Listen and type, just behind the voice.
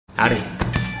Howdy.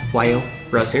 Wayo,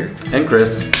 Russ here. And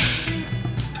Chris.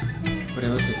 What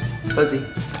else is it? Fuzzy.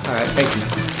 Alright, thank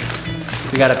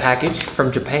you. We got a package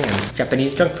from Japan.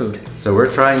 Japanese junk food. So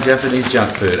we're trying Japanese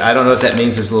junk food. I don't know if that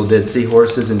means there's little dead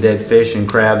seahorses and dead fish and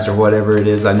crabs or whatever it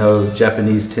is. I know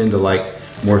Japanese tend to like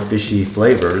more fishy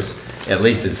flavors. At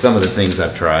least in some of the things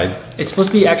I've tried. It's supposed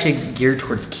to be actually geared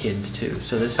towards kids too.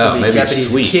 So this is maybe Japanese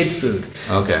Japanese kids food.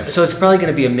 Okay. So it's probably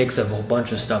gonna be a mix of a whole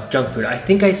bunch of stuff, junk food. I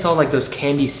think I saw like those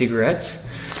candy cigarettes.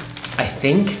 I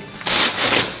think.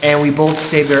 And we both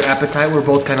saved our appetite. We're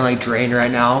both kind of like drained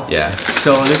right now. Yeah.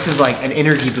 So this is like an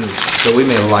energy boost. So we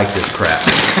may like this crap.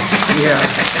 Yeah.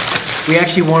 We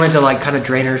actually wanted to like kind of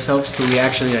drain ourselves, so we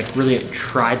actually like really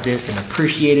tried this and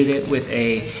appreciated it with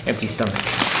a empty stomach.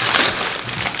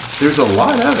 There's a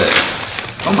lot of it.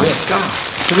 Oh my god.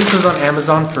 So this was on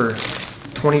Amazon for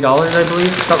 $20, I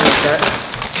believe, something like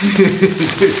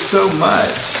that. There's so much.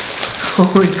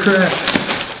 Holy crap.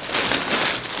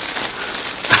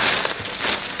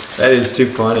 That is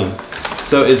too funny.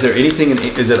 So is there anything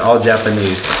is it all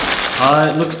Japanese?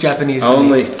 It looks Japanese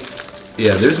Only, to me.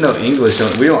 Yeah, there's no English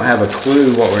on it. We don't have a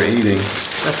clue what we're eating.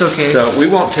 That's okay. So we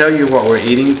won't tell you what we're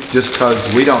eating just because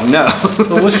we don't know.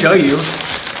 But we'll show you.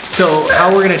 So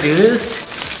how we're gonna do this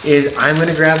is I'm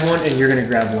gonna grab one and you're gonna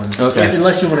grab one. Okay.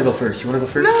 Unless you wanna go first. You wanna go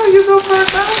first? No, you go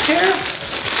first. I don't care.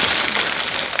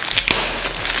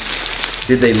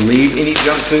 Did they leave any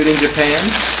junk food in Japan?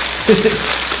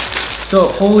 So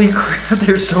holy crap,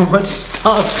 there's so much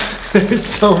stuff. There's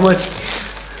so much.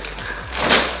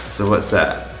 So what's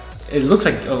that? It looks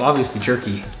like obviously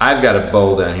jerky. I've got a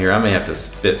bowl down here. I may have to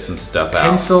spit some stuff out.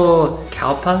 Pencil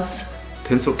calpas?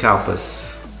 Pencil calpas.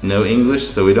 No English,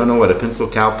 so we don't know what a pencil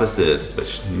calpas is, but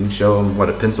you can show them what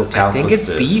a pencil calpas is. I think it's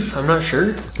beef, I'm not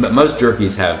sure. But most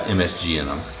jerkies have MSG in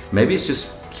them. Maybe it's just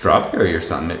strawberry or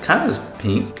something. It kind of is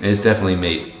pink, and it's definitely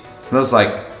meat. Smells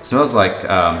like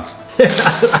I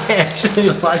actually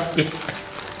like it.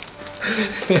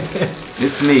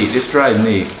 It's meat, it's dried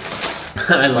meat.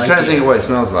 I like it. I'm trying to think of what it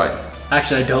smells like.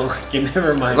 Actually, I don't like it,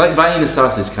 never mind. Like Vienna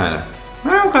sausage, kind of.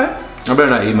 Okay. I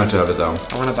better not eat much of it though.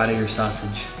 I want to bite of your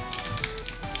sausage.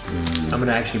 I'm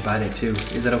gonna actually bite it too.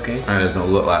 Is that okay? That doesn't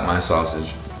look like my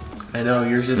sausage. I know,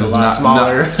 yours is a lot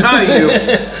smaller. Not you.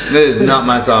 That is not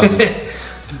my sausage.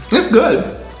 It's good.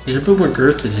 There's a bit more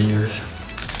girth in yours.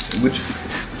 Which?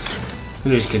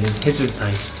 I'm just kidding. His is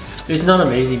nice. It's not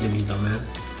amazing to me though, man.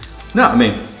 No, I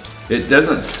mean, it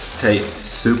doesn't taste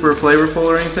super flavorful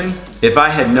or anything. If I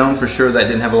had known for sure that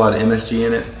didn't have a lot of MSG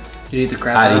in it, you'd eat the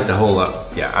crap out I'd of eat the whole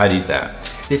lot. Yeah, I'd eat that.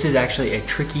 This is actually a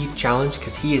tricky challenge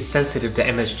because he is sensitive to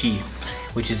MSG,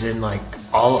 which is in like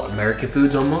all American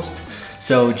foods almost.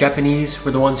 So Japanese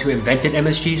were the ones who invented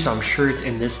MSG, so I'm sure it's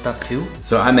in this stuff too.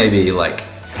 So I may be like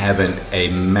having a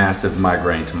massive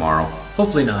migraine tomorrow.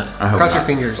 Hopefully not. I hope Cross not. your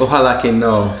fingers. Ojalá que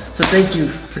no. So thank you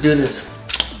for doing this.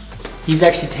 He's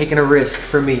actually taking a risk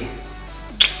for me.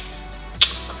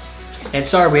 And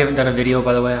sorry we haven't done a video,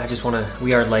 by the way. I just want to,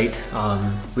 we are late.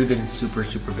 We've been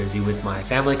super busy with my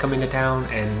family coming to town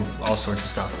and all sorts of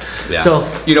stuff. Yeah.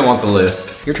 So you don't want the list.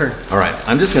 Your turn. All right.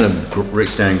 I'm just gonna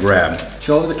reach down and grab.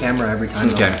 Show over the camera every time.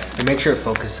 Okay. Though, and make sure it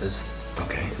focuses.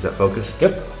 Okay. Is that focused?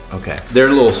 Yep. Okay. They're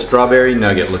little strawberry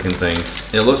nugget looking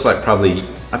things. It looks like probably,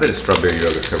 I bet it's strawberry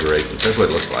yogurt covered raisins. That's what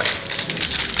it looks like.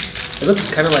 It looks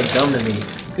kind of like gum to me.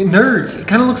 Nerds. It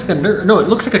kind of looks like a nerd. No, it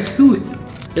looks like a tooth.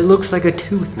 It looks like a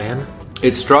tooth, man.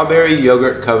 It's strawberry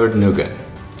yogurt covered nougat.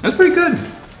 That's pretty good.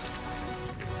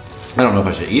 I don't know if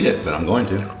I should eat it, but I'm going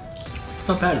to.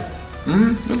 Not bad.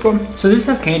 Okay. So this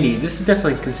has candy. This is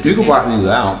definitely considered You can candy. wipe these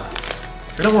out.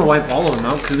 I don't want to wipe all of them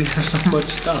out because we have so much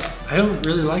stuff. I don't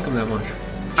really like them that much.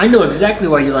 I know exactly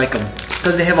why you like them.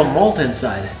 Because they have a malt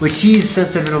inside. Which he's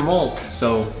sensitive to malt.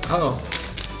 So,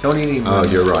 don't eat any more. Oh,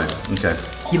 you're right. Okay.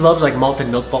 He loves like malted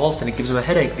milk balls and it gives him a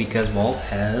headache because Walt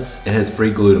has... It has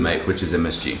free glutamate, which is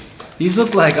MSG. These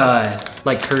look like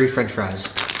curry french fries.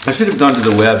 I should have gone to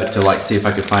the web to like see if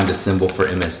I could find a symbol for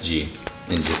MSG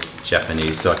in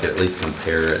Japanese so I could at least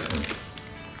compare it and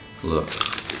look.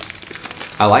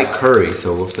 I like curry,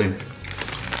 so we'll see.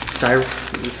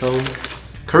 Styrofoam.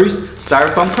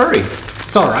 Styrofoam curry.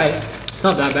 It's alright. It's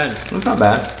not that bad. It's not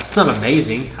bad. It's not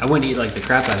amazing. I wouldn't eat like the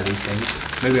crap out of these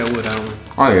things. Maybe I would, I don't know.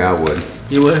 Oh yeah, I would.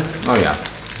 You would? Oh yeah.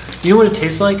 You know what it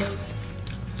tastes like?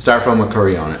 Styrofoam with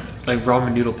curry on it. Like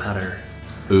ramen noodle powder.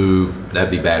 Ooh, that'd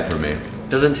be bad for me.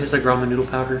 Doesn't it taste like ramen noodle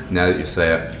powder? Now that you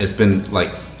say it, it's been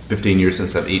like 15 years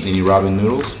since I've eaten any ramen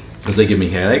noodles because they give me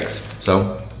headaches.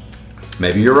 So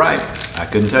maybe you're right. I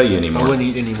couldn't tell you anymore. I wouldn't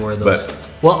eat any more of those. But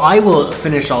well, I will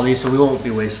finish all these so we won't be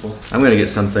wasteful. I'm gonna get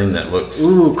something that looks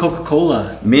Ooh,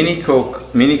 Coca-Cola. mini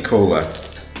Cola.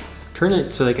 Turn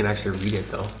it so they can actually read it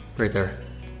though. Right there.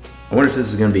 I wonder if this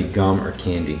is gonna be gum or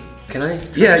candy. Can I?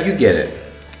 Yeah, you get it.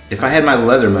 If I had my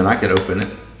Leatherman, I could open it.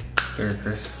 There,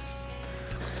 Chris.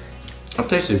 I've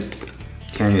tasted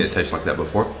candy that tastes like that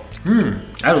before.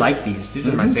 I like these. These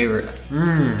are my favorite.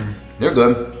 They're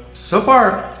good. So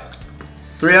far,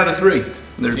 3 out of 3.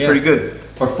 They're pretty good.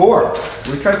 Or 4.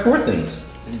 We've tried 4 things.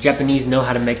 The Japanese know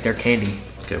how to make their candy.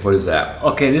 Okay, what is that?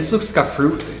 Okay, this looks like a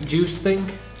fruit juice thing.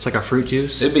 It's like a fruit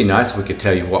juice. It'd be nice if we could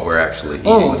tell you what we're actually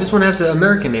eating. Oh, this one has the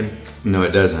American name. No,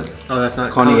 it doesn't. Oh, that's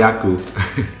not Konyaku.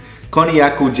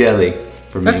 Konyaku jelly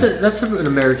for me. That's an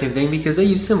American thing because they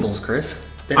use symbols, Chris.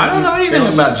 I don't know anything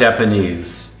about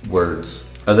Japanese words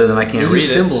other than I can't read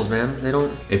it. Symbols, man. They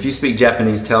don't. If you speak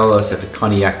Japanese, tell us if a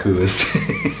konyaku is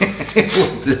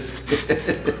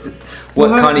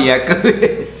what konyaku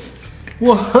is.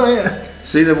 What?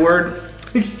 See the word?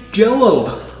 It's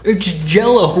Jello. It's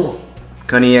Jello.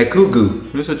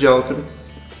 Konyakugu. It's a gelatin.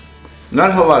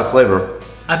 Not a whole lot of flavor.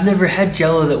 I've never had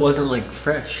Jello that wasn't like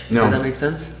fresh. No. Does that make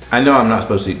sense? I know I'm not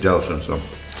supposed to eat gelatin, so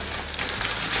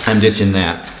I'm ditching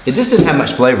that. It just didn't have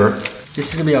much flavor. This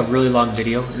is gonna be a really long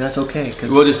video, and that's okay. Cause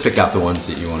We'll just pick out the ones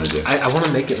that you want to do. I want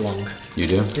to make it long. You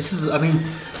do? This is, I mean,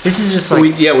 this is just like.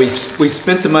 We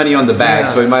spent the money on the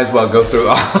bag, so we might as well go through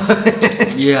all.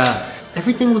 Yeah,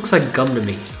 everything looks like gum to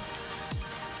me.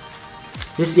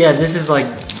 This is like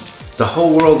The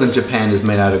whole world in Japan is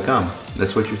made out of gum.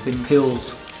 That's what you're thinking? pills.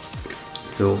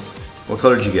 Pills. What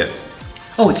color did you get?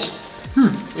 Oh, it's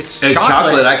It's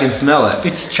chocolate. I can smell it.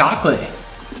 It's chocolate.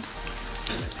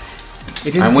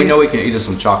 And we know we can eat us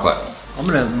some chocolate. I'm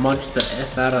gonna munch the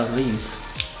F out of these.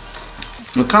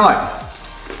 It's kind of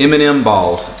like M&M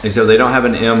balls, except they don't have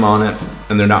an M on it,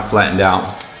 and they're not flattened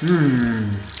out.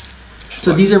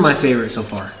 So these are my favorite so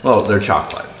far. Well, they're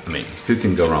chocolate. I mean, who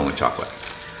can go wrong with chocolate?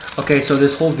 Okay, so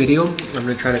this whole video, I'm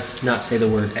gonna try to not say the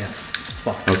word F.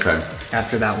 Fuck. Okay.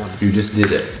 After that one. You just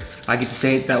did it. I get to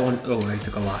say it, that one. Oh, I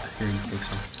took a lot. Here, you take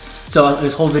some. So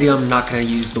this whole video, I'm not gonna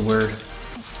use the word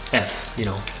F, you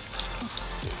know.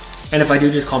 And if I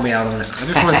do, just call me out on it. I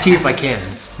just want to see if I can.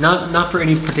 Not for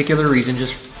any particular reason,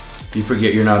 just. You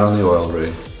forget you're not on the oil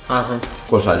rig. Of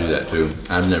course I do that too.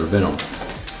 I've never been on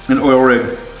an oil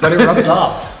rig. But it rubs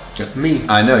off. Me.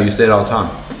 I know, you say it all the time.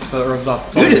 But it rubs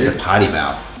off. You're just a potty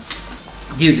mouth.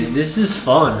 Dude, this is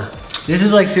fun. This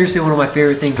is like seriously one of my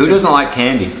favorite things. Who doesn't like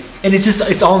candy? And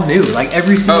it's all new. Like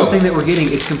every single thing that we're getting,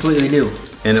 it's completely new.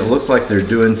 And it looks like they're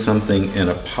doing something in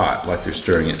a pot, like they're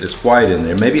stirring it. It's white in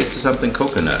there. Maybe it's something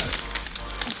coconut.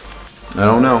 I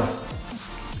don't know.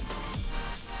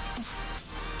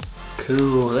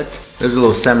 Cool. There's a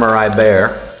little samurai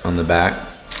bear on the back.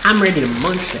 I'm ready to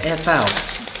munch the F out.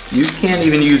 You can't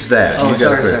even use that. Oh,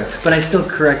 sorry. But I still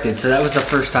corrected, so that was the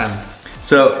first time.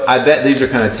 So I bet these are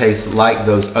kind of taste like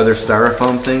those other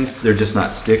styrofoam things. They're just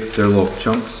not sticks, they're little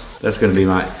chunks. That's gonna be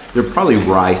they're probably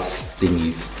rice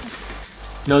thingies.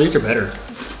 No, these are better.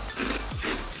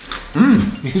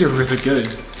 These are really good.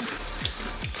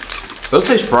 Those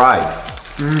taste fried.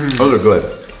 Those are good.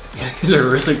 Yeah, these are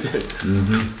really good.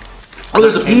 Oh,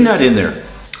 there's a peanut in there.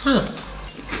 Huh.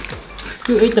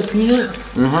 You ate the peanut?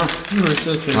 You are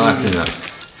such a I like peanuts.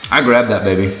 I grabbed that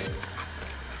baby.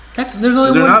 There's only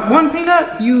Is there not one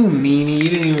peanut? You meanie, you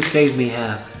didn't even save me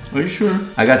half. Are you sure?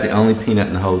 I got the only peanut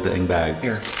in the whole dang bag.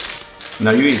 Here.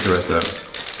 No, you eat the rest of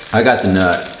it. I got the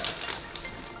nut.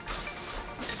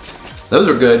 Those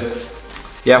are good.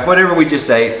 Yeah, whatever we just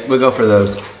ate, we'll go for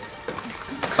those.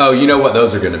 Oh, you know what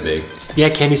those are gonna be? Yeah,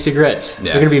 candy cigarettes.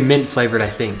 Yeah. They're gonna be mint flavored, I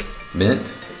think. Mint?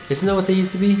 Isn't that what they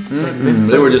used to be? Like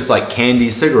They were just like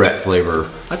candy cigarette flavor.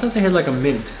 I thought they had like a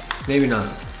mint. Maybe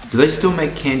not. Do they still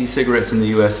make candy cigarettes in the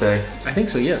USA? I think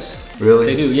so, yes. Really?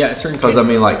 They do, yeah. Certain Because I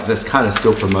mean, like, that's kind of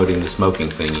still promoting the smoking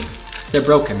thingy. They're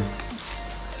broken.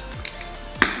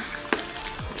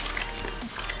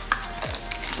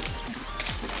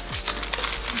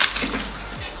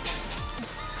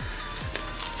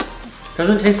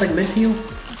 Doesn't it taste like mint to you?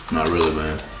 Not really,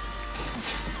 man.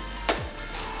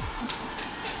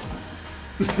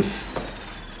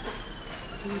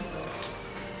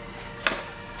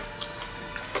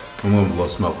 I'm gonna blow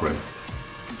smoke ring.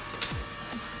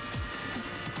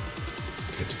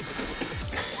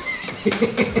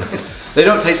 They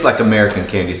don't taste like American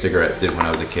candy cigarettes did when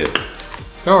I was a kid.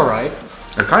 They're alright.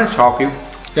 They're kind of chalky.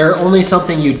 They're only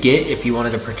something you'd get if you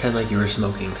wanted to pretend like you were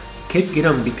smoking. Kids get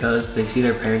them because they see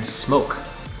their parents smoke.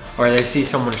 Or they see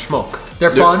someone smoke.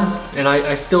 They're fun, and I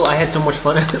had so much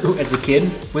fun as a kid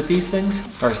with these things.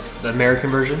 Or the American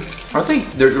version. I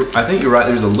think you're right,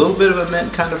 there's a little bit of a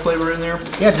mint kind of flavor in there.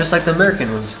 Yeah, just like the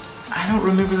American ones. I don't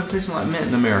remember them tasting like mint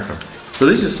in America. So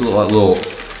these just look like little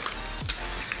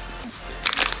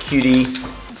cutie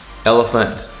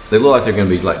elephant. They look like they're gonna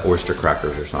be like oyster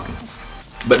crackers or something.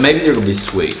 But maybe they're gonna be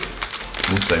sweet.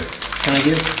 Let's see. Can I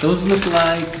guess? Those look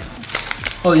like...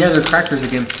 Oh yeah, they're crackers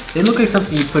again. They look like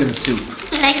something you put in soup.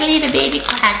 Like a little baby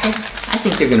cracker. I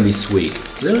think they're gonna be sweet.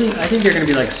 Really? I think they're gonna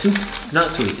be like soup,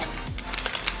 not sweet.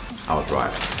 I was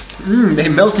right. Mmm, they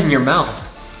melt in your mouth.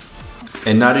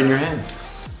 And not in your hand.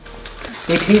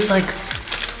 They taste like,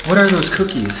 what are those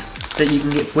cookies that you can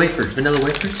get? Wafers, vanilla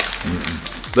wafers?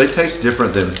 They taste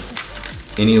different than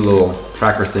any little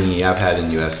cracker thingy I've had in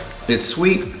the US. It's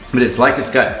sweet, but it's like it's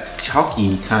got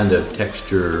chalky kind of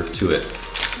texture to it.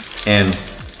 And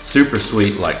super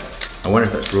sweet, like, I wonder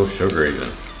if that's real sugar even.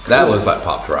 That looks like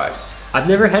popped rice. I've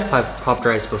never had popped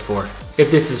rice before. If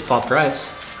this is popped rice.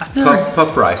 I've never...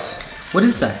 Puff rice. What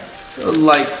is that?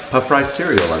 Like puff rice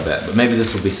cereal, I bet. But maybe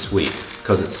this will be sweet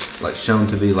because it's like shown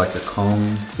to be like a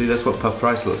cone. See, that's what puffed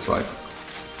rice looks like.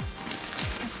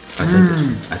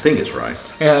 I think it's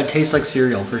rice. Yeah, it tastes like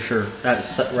cereal for sure. That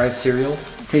rice cereal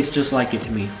tastes just like it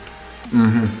to me.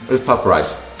 It's puffed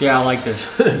rice. Yeah, I like this.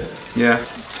 Yeah.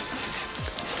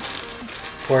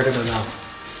 Pour it in my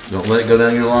mouth. Don't let it go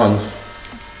down your lungs.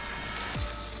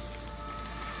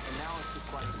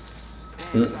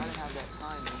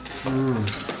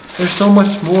 There's so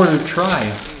much more to try.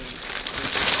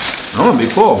 I'm gonna be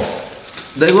full.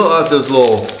 They look like those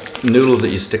little noodles that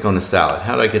you stick on a salad.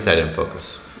 How did I get that in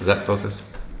focus? Is that focus?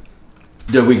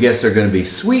 Do we guess they're gonna be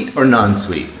sweet or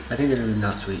non-sweet? I think they're gonna be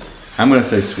not sweet. I'm gonna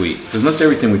say sweet, because most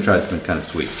everything we tried has been kind of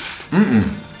sweet.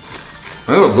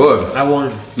 They look good. I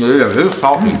want. Yeah, they're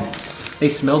salty. They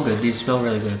smell good. These smell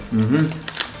really good.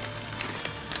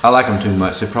 I like them too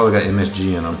much. They probably got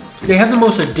MSG in them. They have the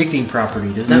most addicting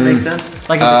property. Does that make sense?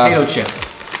 Like a potato chip,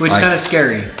 which is like- kind of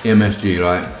scary. MSG,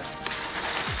 right?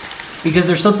 Because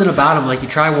there's something about them, like you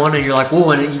try one and you're like, whoa,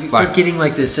 and you start Like- getting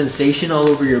like this sensation all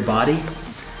over your body.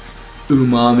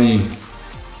 Umami.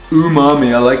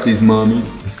 Umami, I like these, mommy.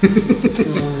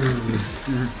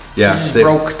 Yeah, This just they-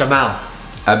 broke the mouth.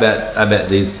 I bet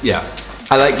these, yeah.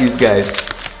 I like these guys.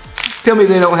 Tell me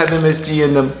they don't have MSG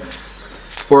in them.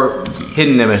 Or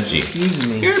hidden MSG. Excuse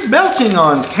me. You're belching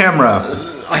on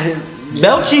camera. I didn't.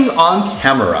 Belching on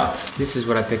camera. This is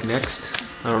what I picked next.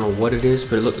 I don't know what it is,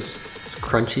 but it looks it's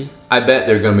crunchy. I bet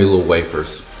they're gonna be little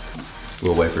wafers.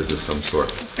 Little wafers of some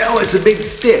sort. No, it's a big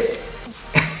stick.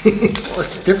 Well,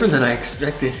 it's different than I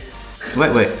expected.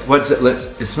 Wait, what's it?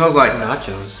 It smells like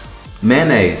Nachos.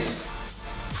 mayonnaise.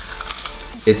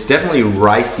 It's definitely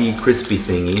ricey, crispy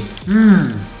thingy.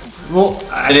 Well,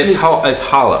 And it's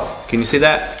hollow. Can you see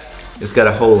that? It's got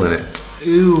a hole in it.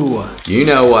 Ew. You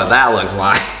know what that looks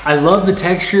like. I love the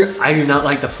texture. I do not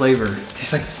like the flavor. It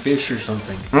tastes like fish or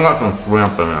something. I got some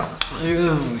shrimp in it.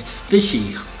 Ew, it's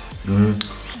fishy.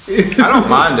 I don't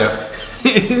mind it.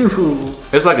 Ew.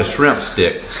 It's like a shrimp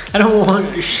stick. I don't want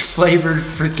flavored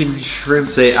freaking shrimp.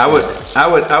 See, I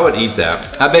would eat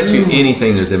that. I bet you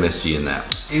anything there's MSG in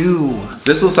that. Ew.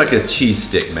 This looks like a cheese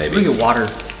stick, maybe. Look at water.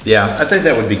 Yeah, I think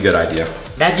that would be a good idea.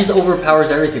 That just overpowers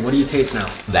everything. What do you taste now?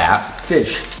 That.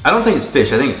 Fish. I don't think it's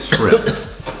fish. I think it's shrimp.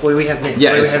 What do we have next? Yeah,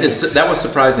 What do we have next? that was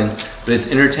surprising, but it's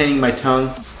entertaining my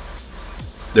tongue.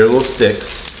 They're little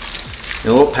sticks, in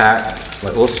a little pack,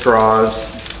 like little straws.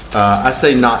 I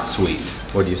say not sweet.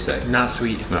 What do you say? Not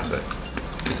sweet. Not sweet.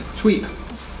 Sweet.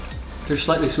 They're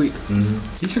slightly sweet.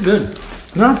 These are good.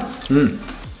 No.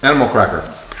 Animal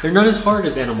cracker. They're not as hard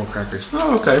as animal crackers.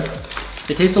 Oh, okay.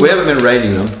 They taste a We little. haven't been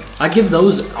rating them. I give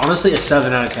those honestly a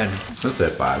 7 out of 10. Let's say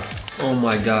 5. Oh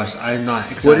my gosh, I'm not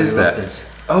excited What is about that? this.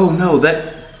 Oh no,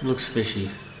 that. It looks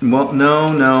fishy. Well,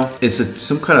 no. It's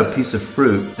some kind of piece of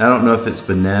fruit. I don't know if it's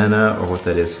banana or what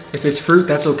that is. If it's fruit,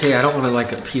 that's okay. I don't want to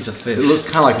like a piece of fish. It looks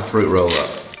kind of like a fruit roll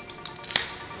up.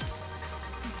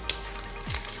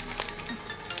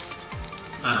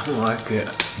 I don't like it.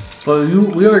 But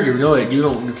we already know it.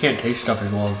 You can't taste stuff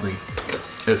as well as me.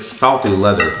 It's salty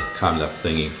leather kind of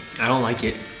thingy. I don't like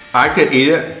it. I could eat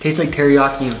it. Tastes like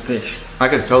teriyaki and fish. I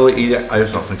could totally eat it. I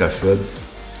just don't think I should.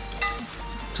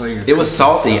 That's why your It was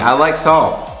salty. I like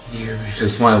salt.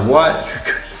 Just went, what?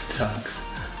 Sucks.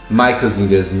 My cooking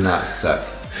does not suck.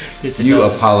 Yes, it You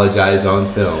does. apologize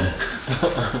on film.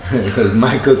 Because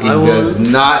my cooking I does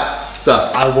won't. not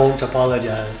suck. I won't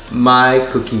apologize. My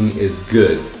cooking is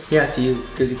good. Yeah, to you,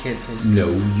 because you can't taste it. No,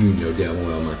 you know damn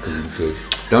well my cooking's good.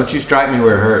 Don't you strike me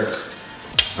where it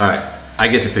hurts. Alright, I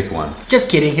get to pick one. Just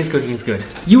kidding, his cooking is good.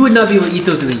 You would not be able to eat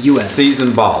those in the US.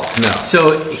 Seasoned balls, no.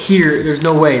 So here, there's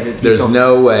no way that these There's don't-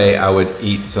 no way I would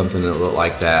eat something that looked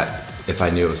like that if I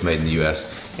knew it was made in the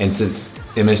US. And since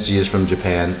MSG is from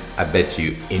Japan, I bet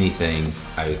you anything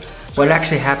what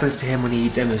actually happens to him when he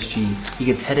eats MSG. He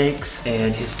gets headaches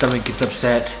and his stomach gets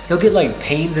upset. He'll get like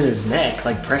pains in his neck,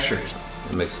 like pressures.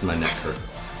 It makes my neck hurt.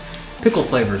 Pickle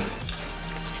flavors.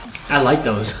 I like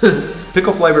those.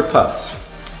 Pickle flavored puffs.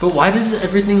 But why does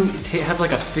everything have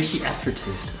like a fishy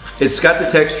aftertaste? It's got the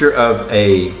texture of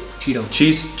a Cheeto.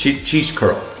 cheese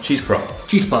curl. Cheese curl.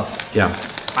 Cheese puff. Yeah.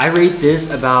 I rate this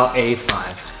about a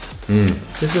 5.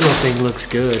 This little thing looks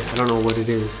good. I don't know what it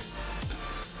is.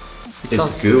 It's all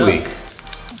gooey. stuck.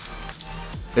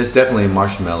 It's definitely a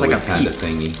marshmallow Like a kind of peep.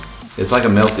 thingy. It's like a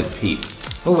melted peep.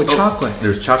 Oh, with chocolate.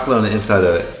 There's chocolate on the inside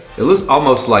of it. It looks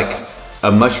almost like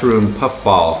a mushroom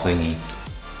puffball thingy.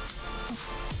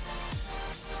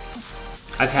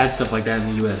 I've had stuff like that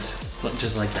in the US.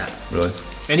 Just like that. Really?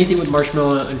 Anything with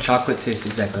marshmallow and chocolate tastes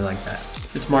exactly like that.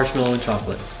 It's marshmallow and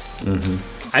chocolate.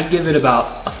 I'd give it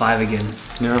about a 5 again.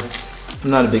 Yeah. I'm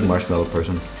not a big marshmallow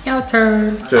person. Your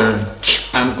turn.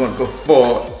 I'm going to go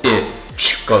for it.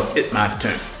 Because it's my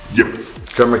turn. Yep.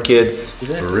 Drummer Kids. Is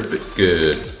it? Rip it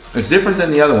good. It's different than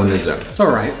the other one, is it? It's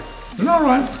alright. It's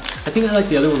alright. I think I like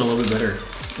the other one a little bit better.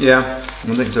 Yeah,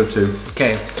 I think so too.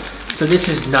 Okay, so this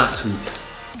is not sweet.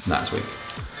 Not sweet.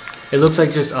 It looks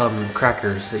like just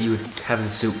crackers that you would have in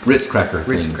soup. Ritz cracker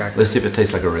Ritz thing. cracker. Let's see if it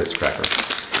tastes like a Ritz cracker.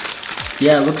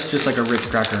 Yeah, it looks just like a Ritz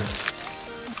cracker.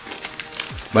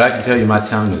 But I can tell you my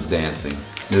tongue is dancing.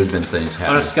 There's been things On a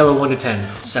happening. scale of 1 to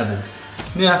 10, 7.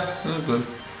 Yeah, that's good.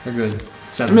 They're good.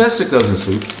 I 7. mean, I stick those in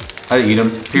soup. I eat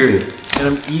them, period. And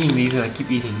I'm eating these and I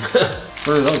keep eating. What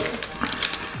are those?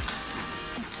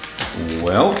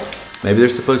 Well, maybe they're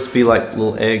supposed to be like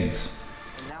little eggs.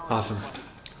 Awesome.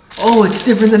 Oh, it's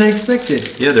different than I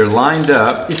expected. Yeah, they're lined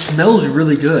up. It smells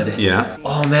really good. Yeah.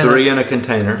 Oh man, 3 in a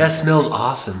container. that smells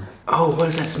awesome. Oh, what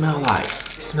does that smell like?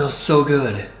 It smells so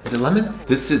good. Is it lemon?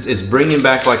 This is it's bringing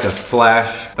back like a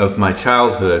flash of my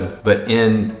childhood, but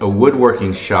in a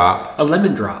woodworking shop. A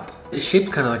lemon drop. It's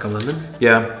shaped kind of like a lemon.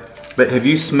 Yeah. But have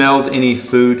you smelled any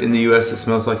food in the US that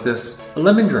smells like this? A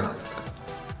lemon drop.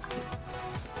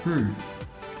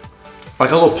 Like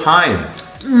a little pine.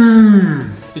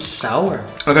 It's sour.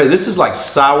 Okay, this is like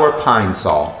sour pine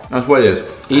sol. That's what it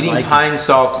is. Eating like pine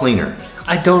sol cleaner.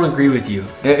 I don't agree with you.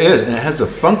 It is, and it has the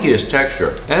funkiest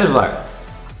texture. It is like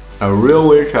a real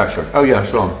weird texture. Oh yeah,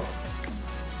 so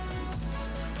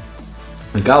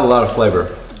it got a lot of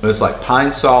flavor. It's like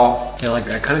pine sol. Yeah, like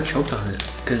I kind of choked on it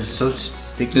because it's so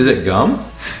sticky. Is it gum?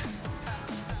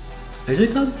 Is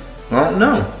it gum? I don't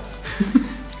know.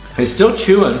 It's still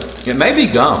chewing. It may be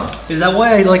gum. Is that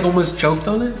why I like almost choked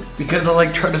on it? Because I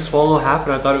like tried to swallow half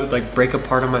and I thought it would like break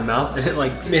apart in my mouth and it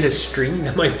like made a string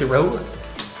in my throat.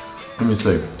 Let me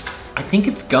see. I think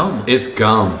it's gum. It's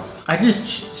gum. I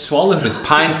just swallowed It's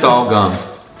pine sol gum.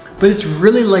 But it's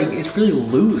really like, it's really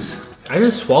loose. I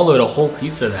just swallowed a whole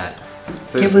piece of that.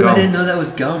 Can't believe I didn't know that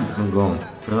was gum. That's gum.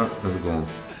 Yeah, that's gum.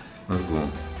 That's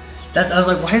gum. I was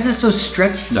like, why is this so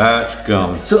stretchy? That's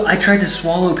gum. So I tried to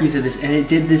swallow a piece of this and it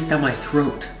did this down my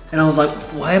throat. And I was like,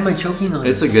 why am I choking on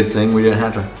It's this? a good thing we didn't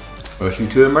have to rush you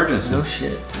to emergency. No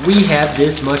shit. We have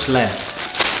this much left.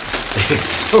 It's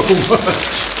so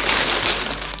much.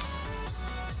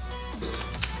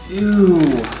 Ew.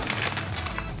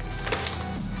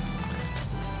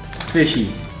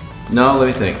 Fishy. No, let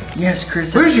me think. Yes,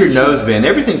 Chris. Where's that's your fishy. nose been?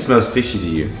 Everything smells fishy to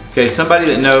you. Okay, somebody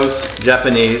that knows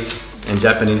Japanese and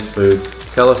Japanese food,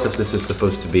 tell us if this is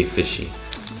supposed to be fishy.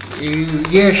 Ew,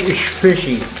 yes, it's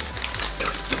fishy.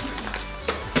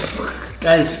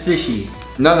 That is fishy.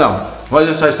 No. What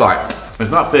does it taste like?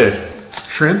 It's not fish.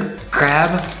 Shrimp?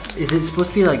 Crab? Is it supposed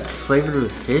to be like flavored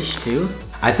with fish too?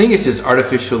 I think it's just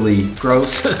artificially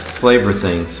Gross. flavor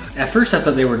things. At first I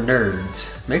thought they were nerds.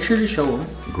 Make sure to show them.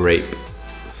 Grape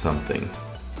something.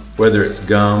 Whether it's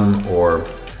gum or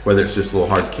whether it's just little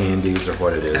hard candies or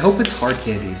what it I is. hope it's hard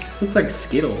candies. Looks like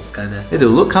Skittles, kinda. Hey, they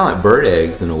look kind of like bird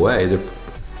eggs in a way.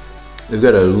 They've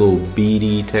got a little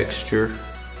beady texture.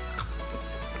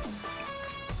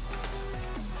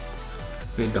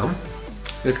 Is it gum?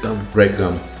 It's gum. Grape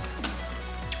gum.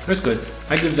 That's good.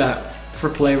 I give that, for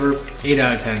flavor, 8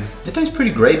 out of 10. It tastes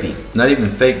pretty grapey. Not even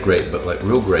fake grape, but like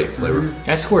real grape flavor.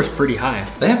 That score is pretty high.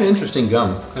 They have an interesting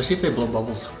gum. Let's see if they blow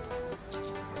bubbles.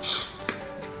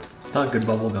 Not good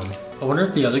bubble gum. I wonder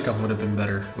if the other gum would have been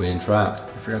better. We didn't try it. I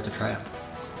forgot to try it.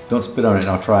 Don't spit on it and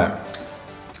I'll try it.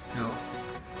 No.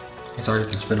 It's already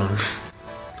been spit on.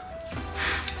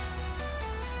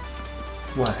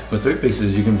 What? With 3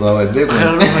 pieces, you can blow a big one. I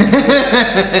don't know if I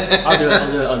can.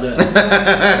 I'll do it.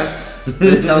 But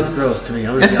it sounds gross to me.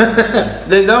 I'm gonna be honest.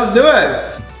 Then don't do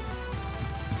it.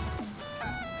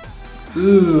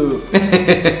 Ooh.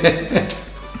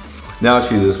 Now I'll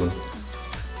chew this one.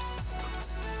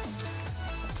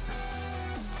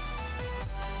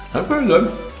 That's pretty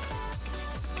good.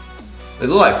 They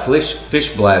look like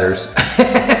fish bladders.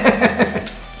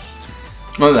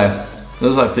 Okay,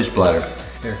 those like fish bladder.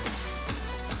 Here.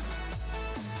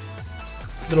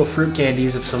 Little fruit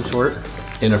candies of some sort.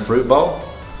 In a fruit bowl?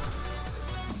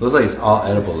 Looks like it's all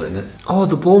edible, isn't it? Oh,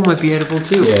 the bowl might be edible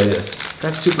too. Yeah, it is.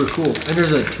 That's super cool. And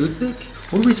there's a toothpick?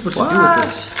 What are we supposed to do with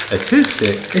this? A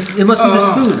toothpick? It must be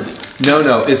the spoon.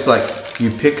 No, it's like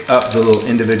you pick up the little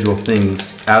individual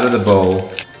things out of the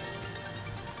bowl.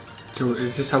 So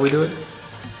is this how we do it?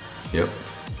 Yep.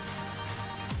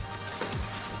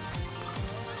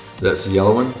 That's the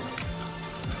yellow one?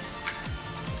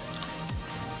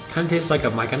 Kind of tastes like a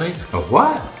micanite. A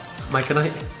what?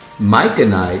 Micanite.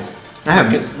 Micanite? I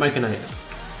haven't. Micanite.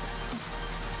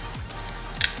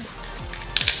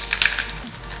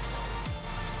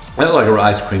 That's like an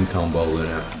ice cream cone bowl in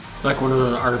it. Like one of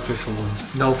the artificial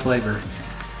ones. No flavor.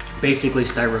 Basically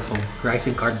styrofoam. Rice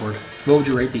and cardboard. What would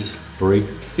you rate these? 3.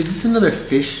 Is this another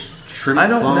fish, shrimp? I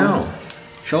don't know.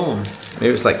 Show them.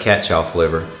 Maybe it's like cat chow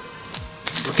flavor.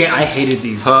 Okay, I hated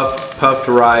these. Puffed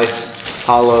rice,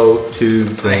 hollow tube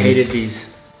things. I hated these.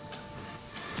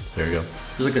 There you go.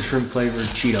 It's like a shrimp flavored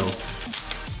Cheeto.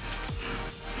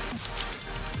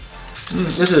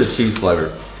 This is a cheese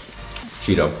flavored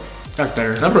Cheeto. That's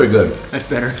better. Not pretty good. That's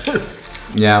better.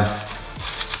 Yeah.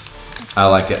 I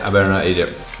like it. I better not eat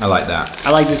it. I like that. I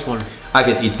like this one. I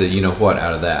could eat the you know what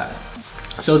out of that.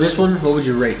 So this one, what would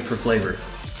you rate for flavor?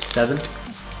 7?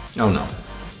 Oh no.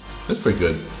 That's pretty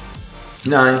good.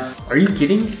 9. Are you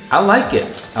kidding? I like it.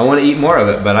 I want to eat more of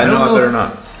it, but I know I better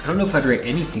not. I don't know if I'd rate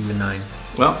anything to 9.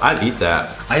 Well, I'd eat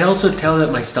that. I also tell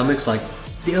that my stomach's like,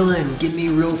 Dylan, give me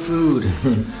real food.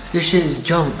 This shit is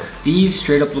junk. These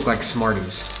straight up look like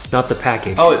Smarties, not the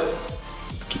package. Oh,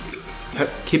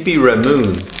 Kippy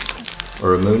Ramoon.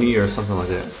 Or Ramooni or something like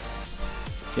that.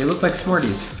 They look like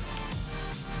Smarties.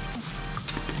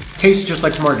 Tastes just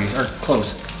like Smarties, or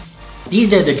close.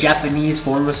 These are the Japanese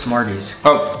form of Smarties.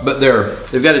 Oh, but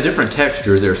they've got a different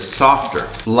texture. They're softer.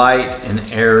 Light and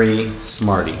airy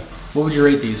Smartie. What would you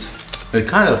rate these? They're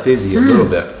kind of fizzy a little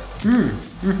bit.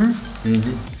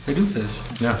 They do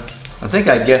fizz. Yeah. I think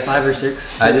I guess 5 or 6.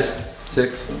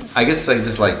 6. I guess I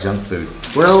just like junk food.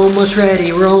 We're almost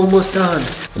ready. We're almost done.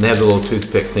 And they have the little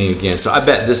toothpick thing again. So I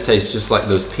bet this tastes just like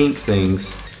those pink things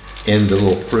in the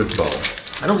little fruit bowl.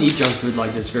 I don't eat junk food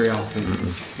like this very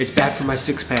often. It's bad for my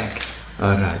 6-pack.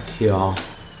 Alright, y'all.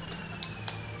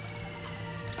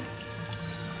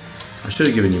 I should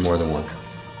have given you more than one.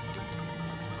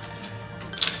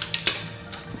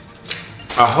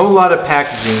 A whole lot of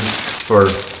packaging for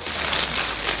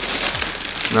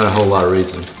not a whole lot of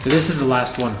reason. So this is the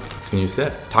last one. Can you say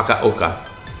it? Takaoka.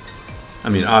 I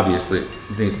mean, obviously, it's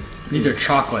These are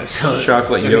chocolate. So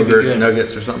chocolate they're gonna be yogurt good.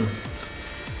 nuggets or something.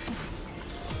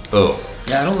 Oh,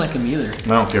 Yeah, I don't like them either.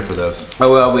 I don't care for those.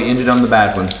 Oh well, we ended on the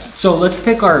bad one. So let's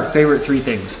pick our favorite 3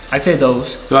 things. I'd say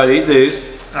those. So I'd eat these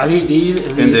I'd eat these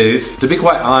and and these. these. To be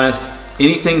quite honest,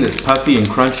 anything that's puffy and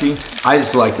crunchy, I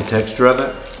just like the texture of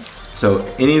it. So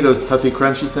any of those puffy,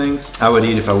 crunchy things, I would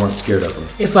eat if I weren't scared of them.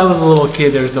 If I was a little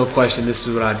kid, there's no question this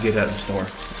is what I'd get at the store.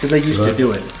 Because I used to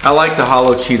do it. I like the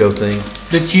hollow Cheeto thing.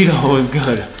 The Cheeto was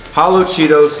good. Hollow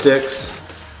Cheeto sticks.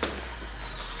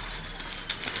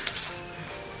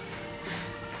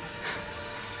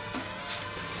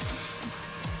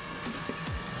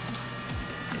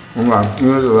 Okay,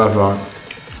 here's the rest of it.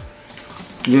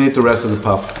 You can eat the rest of the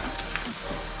puff.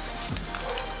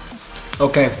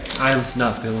 Okay, I'm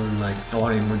not feeling like I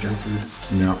want any more junk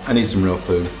food. No, I need some real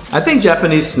food. I think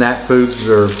Japanese snack foods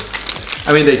are,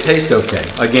 I mean, they taste okay.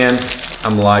 Again,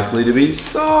 I'm likely to be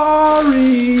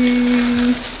sorry.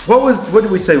 What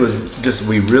did we say was just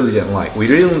we really didn't like? We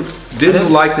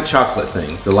didn't like the chocolate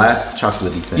things, the last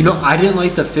chocolatey things. You know, I didn't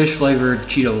like the fish flavored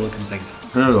Cheeto looking thing.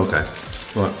 Oh, okay.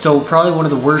 What? So probably one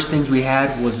of the worst things we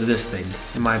had was this thing,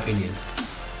 in my opinion.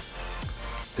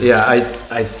 Yeah,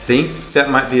 I think that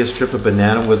might be a strip of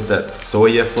banana with that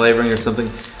soya flavoring or something.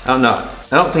 I don't know.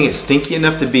 I don't think it's stinky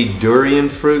enough to be durian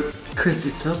fruit. Chris,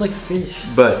 it smells like fish.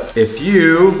 But if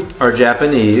you are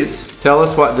Japanese, tell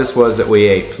us what this was that we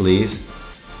ate, please.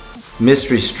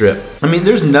 Mystery strip. I mean,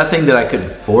 there's nothing that I could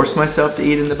force myself to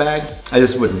eat in the bag. I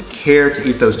just wouldn't care to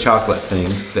eat those chocolate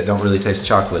things that don't really taste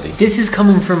chocolatey. This is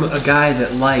coming from a guy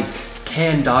that liked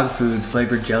canned dog food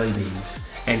flavored jelly beans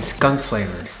and skunk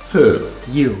flavored. Who?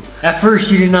 You. At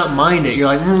first you did not mind it. You're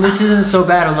like, this isn't so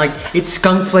bad. I'm like, it's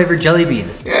skunk flavored jelly bean.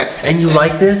 And you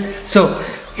like this? So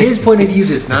his point of view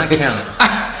does not count.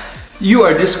 You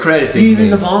are discrediting Even me.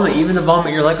 the vomit,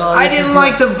 you're like, oh, I this didn't is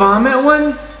like the vomit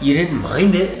one. You didn't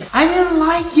mind it. I didn't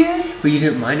like it. But you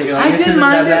didn't mind it. You're like, I this didn't isn't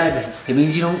that mind bad. It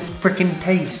means you don't freaking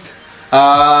taste.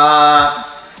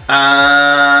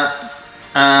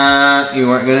 You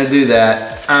weren't gonna do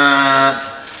that.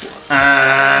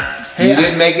 Hey, you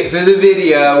didn't make it through the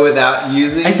video without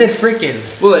using. I said freaking.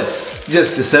 Well, it's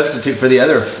just a substitute for the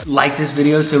other. Like this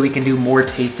video so we can do more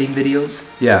tasting videos.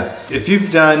 Yeah. If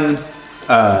you've done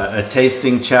a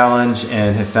tasting challenge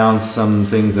and have found some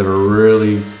things that are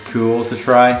really cool to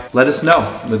try, let us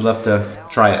know. We'd love to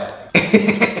try it.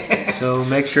 So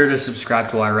make sure to subscribe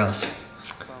to iRuss.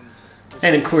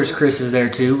 And of course Chris is there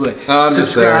too, but I'm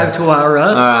subscribe to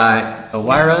iRuss. Alright.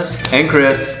 iRuss. And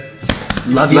Chris.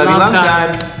 Love you long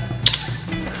time.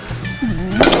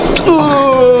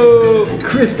 Ooh.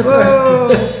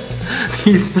 Christopher.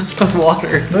 You spilled some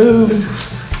water. Move.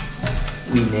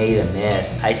 We made a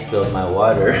mess. I spilled my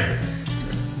water.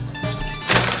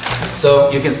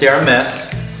 So you can see our mess.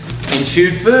 And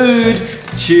chewed food.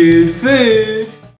 Chewed food.